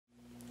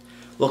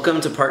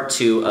Welcome to part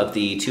 2 of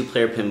the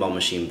 2-player pinball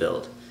machine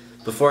build.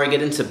 Before I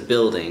get into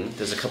building,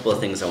 there's a couple of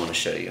things I want to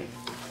show you.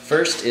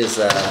 First is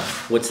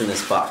what's in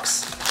this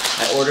box.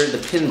 I ordered the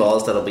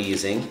pinballs that I'll be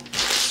using,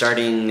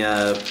 starting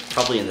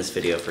probably in this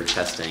video for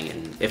testing,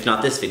 and if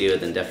not this video,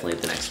 then definitely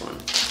the next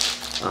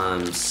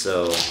one.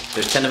 So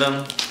there's 10 of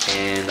them,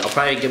 and I'll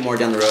probably get more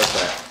down the road,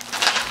 but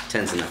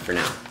 10's enough for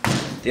now.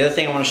 The other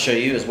thing I want to show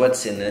you is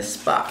what's in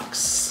this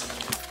box.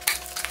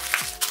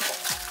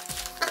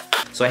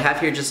 So I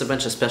have here just a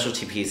bunch of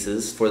specialty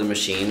pieces for the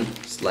machine,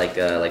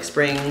 like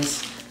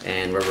springs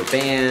and rubber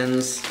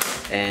bands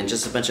and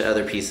just a bunch of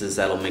other pieces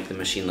that'll make the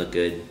machine look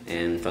good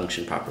and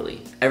function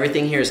properly.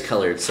 Everything here is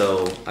colored,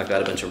 so I've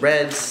got a bunch of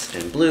reds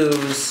and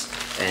blues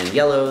and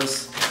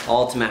yellows,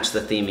 all to match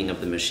the theming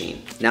of the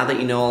machine. Now that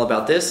you know all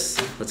about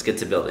this, let's get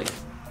to building.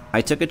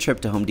 I took a trip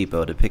to Home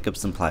Depot to pick up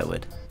some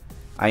plywood.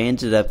 I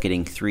ended up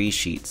getting 3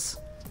 sheets.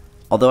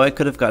 Although I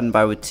could have gotten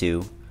by with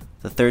 2,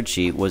 the third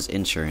sheet was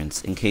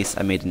insurance in case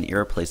I made an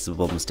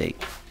irreplaceable mistake.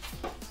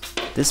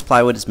 This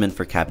plywood is meant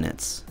for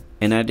cabinets,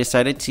 and I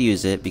decided to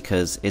use it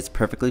because it's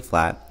perfectly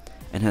flat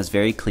and has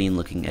very clean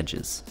looking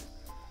edges.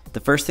 The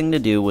first thing to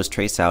do was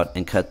trace out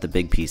and cut the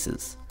big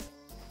pieces.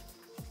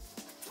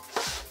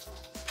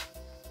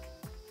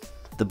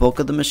 The bulk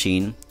of the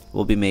machine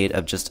will be made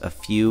of just a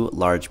few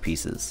large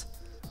pieces.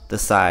 The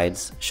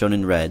sides, shown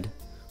in red,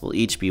 will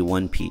each be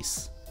 1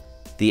 piece.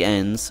 The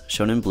ends,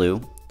 shown in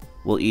blue,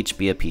 will each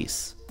be a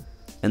piece.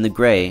 And the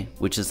gray,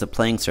 which is the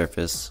playing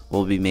surface,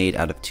 will be made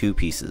out of 2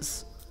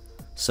 pieces.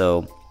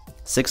 So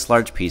 6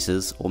 large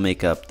pieces will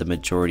make up the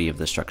majority of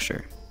the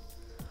structure.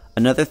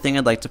 Another thing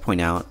I'd like to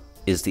point out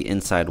is the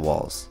inside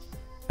walls.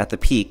 At the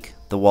peak,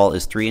 the wall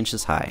is 3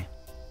 inches high,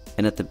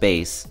 and at the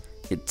base,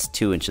 it's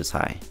 2 inches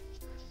high.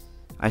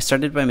 I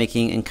started by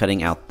making and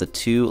cutting out the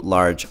 2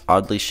 large,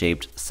 oddly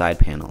shaped side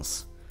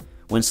panels.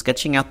 When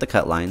sketching out the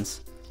cut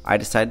lines, I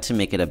decided to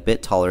make it a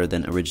bit taller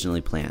than originally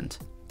planned.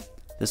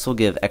 This will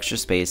give extra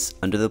space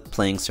under the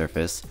playing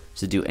surface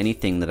to do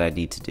anything that I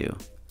need to do.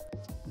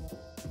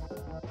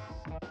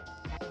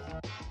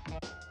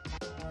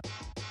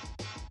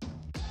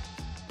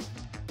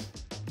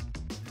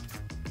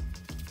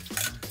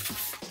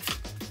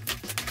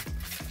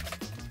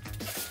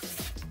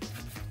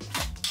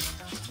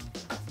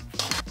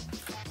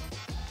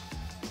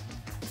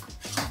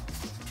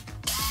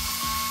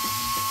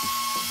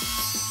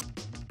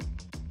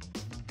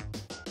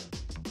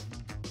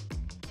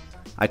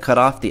 I cut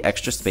off the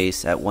extra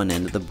space at one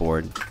end of the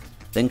board,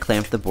 then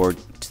clamped the board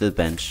to the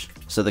bench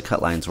so the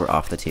cut lines were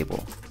off the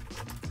table.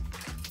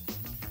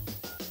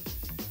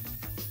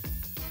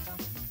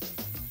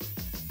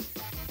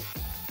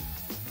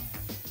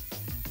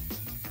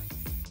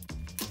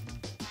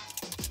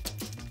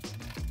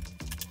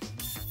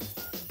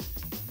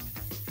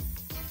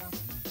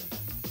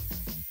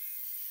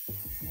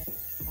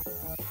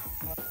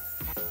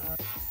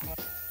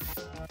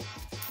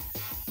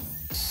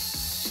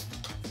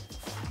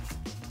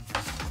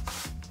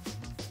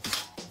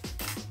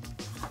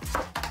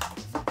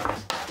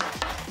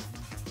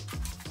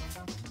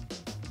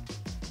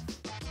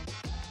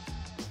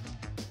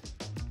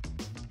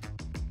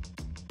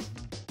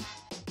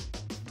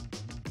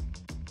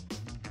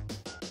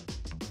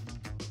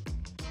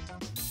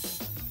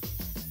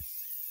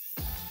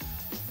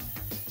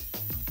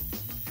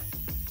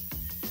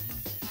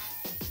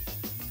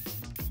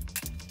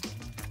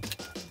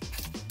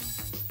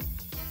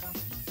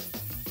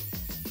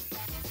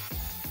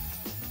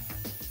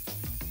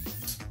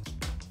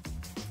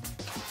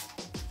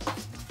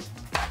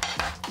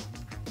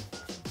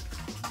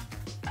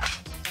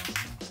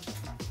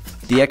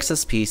 The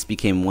excess piece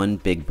became one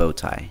big bow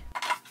tie.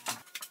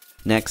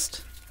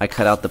 Next, I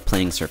cut out the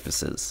playing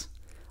surfaces.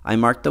 I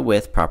marked the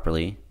width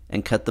properly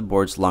and cut the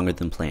boards longer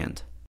than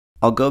planned.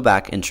 I'll go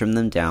back and trim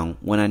them down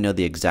when I know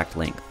the exact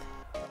length.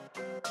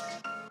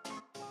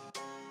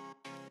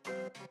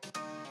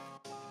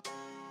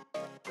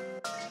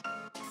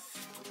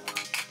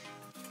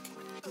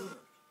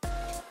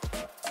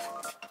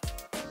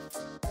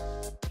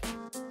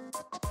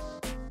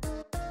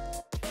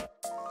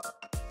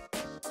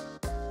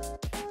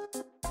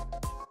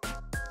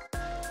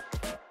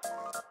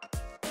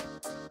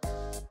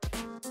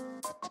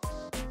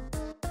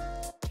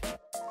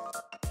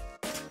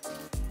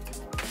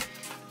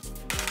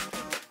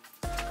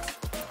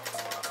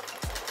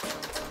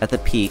 At the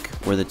peak,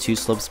 where the 2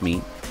 slopes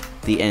meet,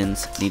 the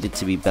ends needed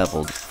to be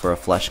beveled for a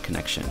flush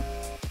connection.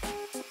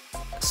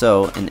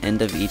 So, an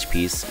end of each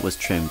piece was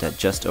trimmed at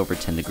just over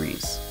 10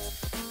 degrees.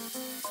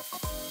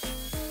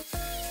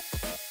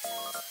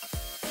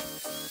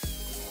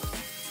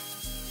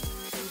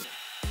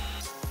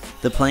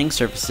 The playing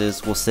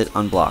surfaces will sit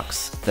on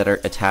blocks that are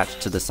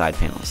attached to the side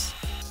panels.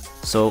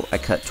 So I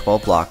cut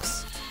 12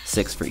 blocks,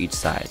 6 for each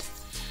side.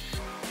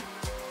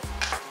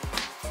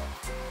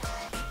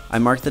 I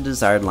marked the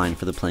desired line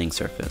for the playing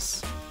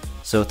surface,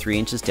 so 3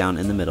 inches down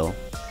in the middle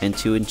and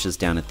 2 inches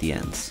down at the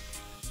ends.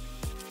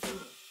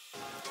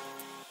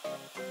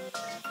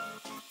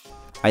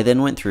 I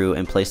then went through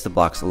and placed the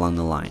blocks along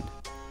the line.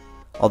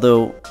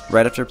 Although,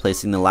 right after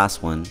placing the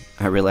last one,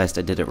 I realized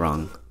I did it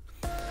wrong.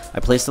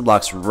 I placed the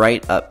blocks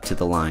right up to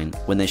the line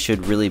when they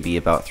should really be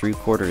about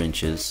 3/4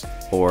 inches,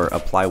 or a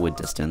plywood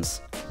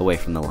distance, away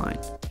from the line.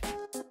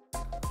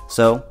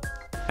 So,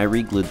 I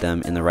re-glued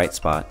them in the right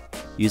spot,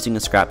 using a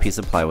scrap piece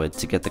of plywood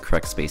to get the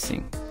correct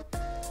spacing.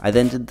 I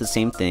then did the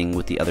same thing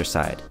with the other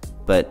side,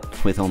 but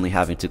with only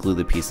having to glue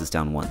the pieces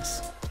down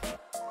once.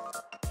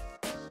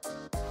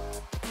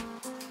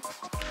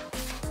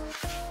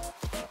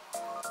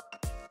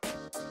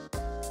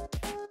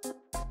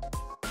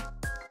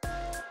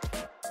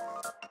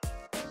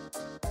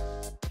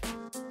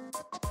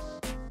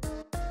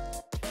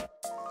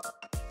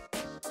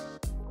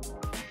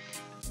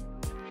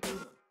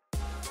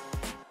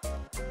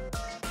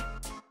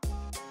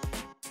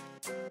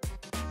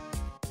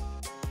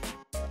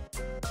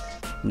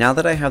 Now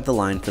that I have the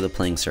line for the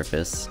playing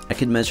surface, I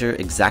can measure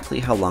exactly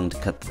how long to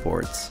cut the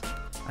boards.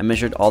 I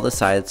measured all the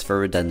sides for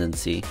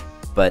redundancy,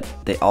 but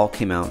they all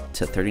came out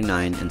to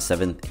 39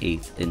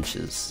 7/8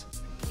 inches.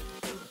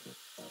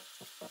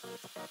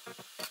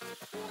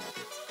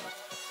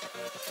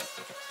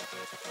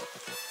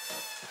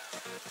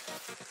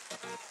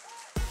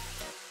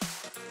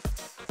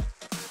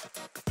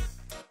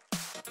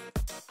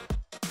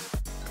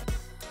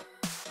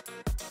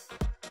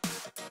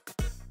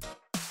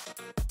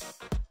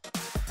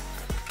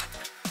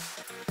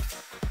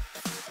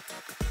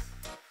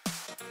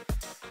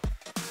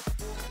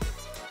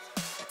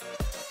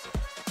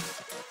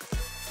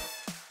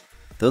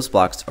 Those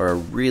blocks are a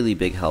really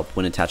big help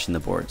when attaching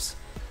the boards.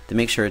 They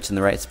make sure it's in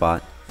the right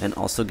spot and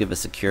also give a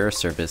secure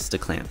surface to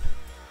clamp.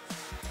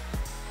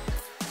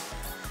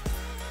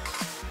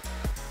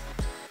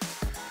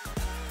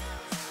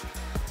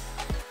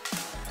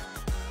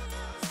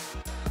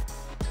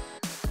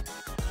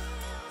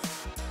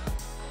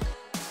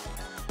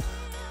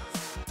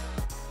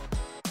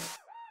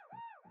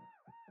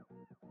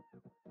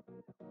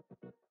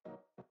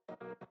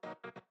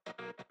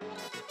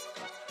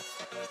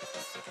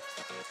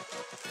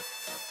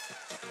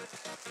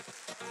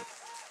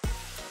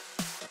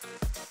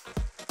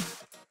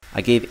 I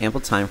gave ample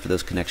time for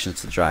those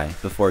connections to dry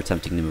before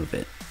attempting to move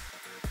it.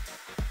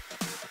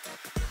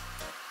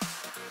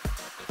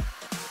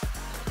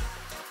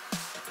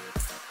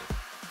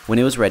 When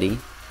it was ready,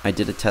 I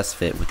did a test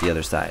fit with the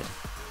other side.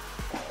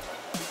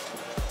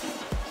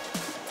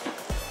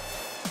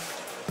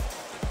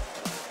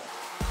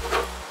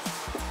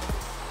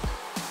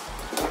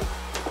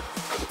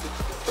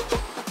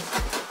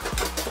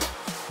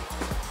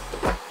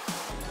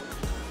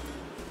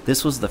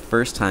 This was the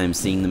first time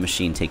seeing the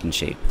machine taking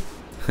shape.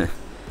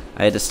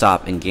 I had to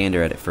stop and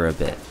gander at it for a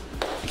bit.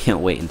 I can't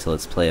wait until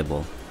it's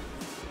playable.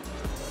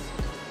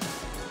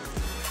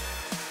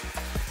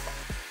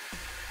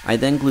 I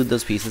then glued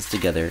those pieces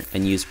together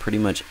and used pretty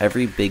much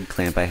every big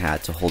clamp I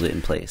had to hold it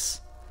in place.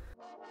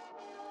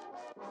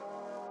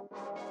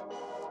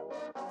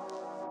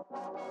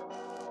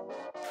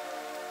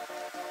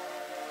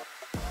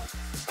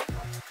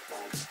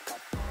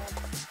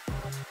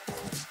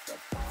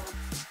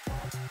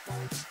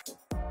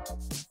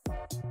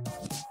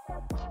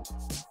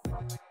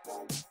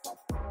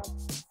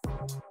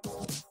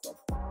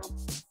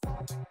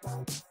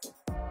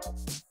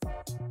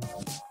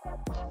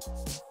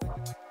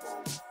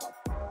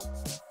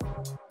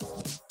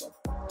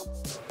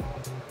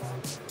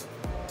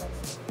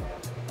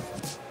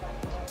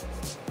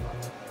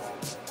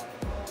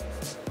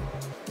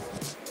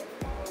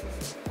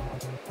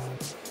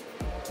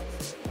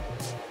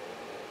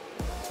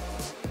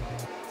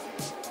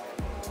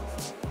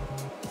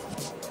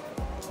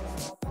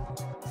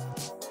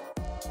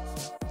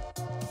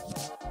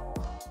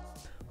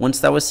 Once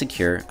that was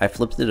secure, I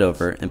flipped it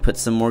over and put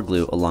some more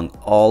glue along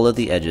all of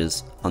the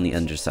edges on the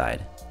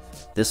underside.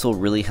 This will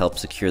really help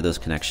secure those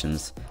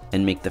connections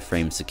and make the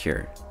frame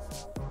secure.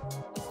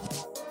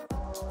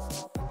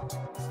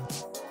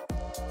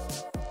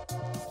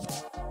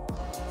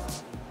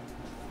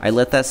 I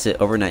let that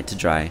sit overnight to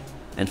dry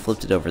and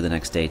flipped it over the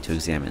next day to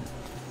examine.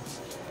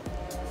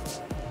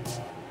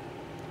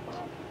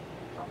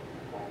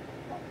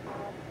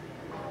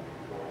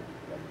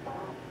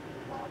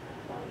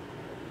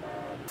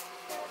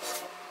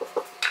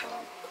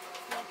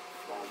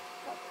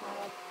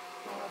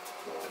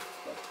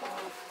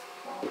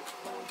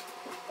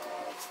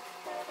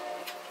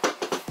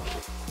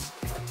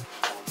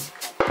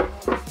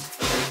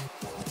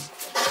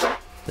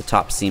 The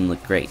top seam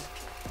looked great.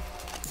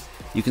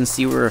 You can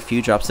see where a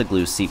few drops of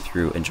glue seeped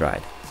through and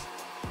dried.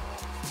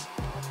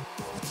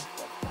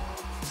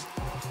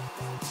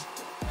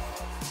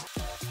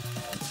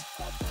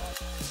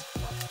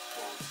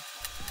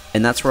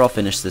 And that's where I'll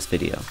finish this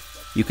video.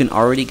 You can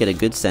already get a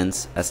good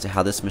sense as to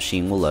how this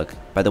machine will look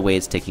by the way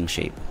it's taking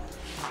shape.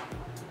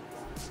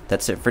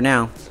 That's it for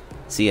now.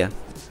 See ya.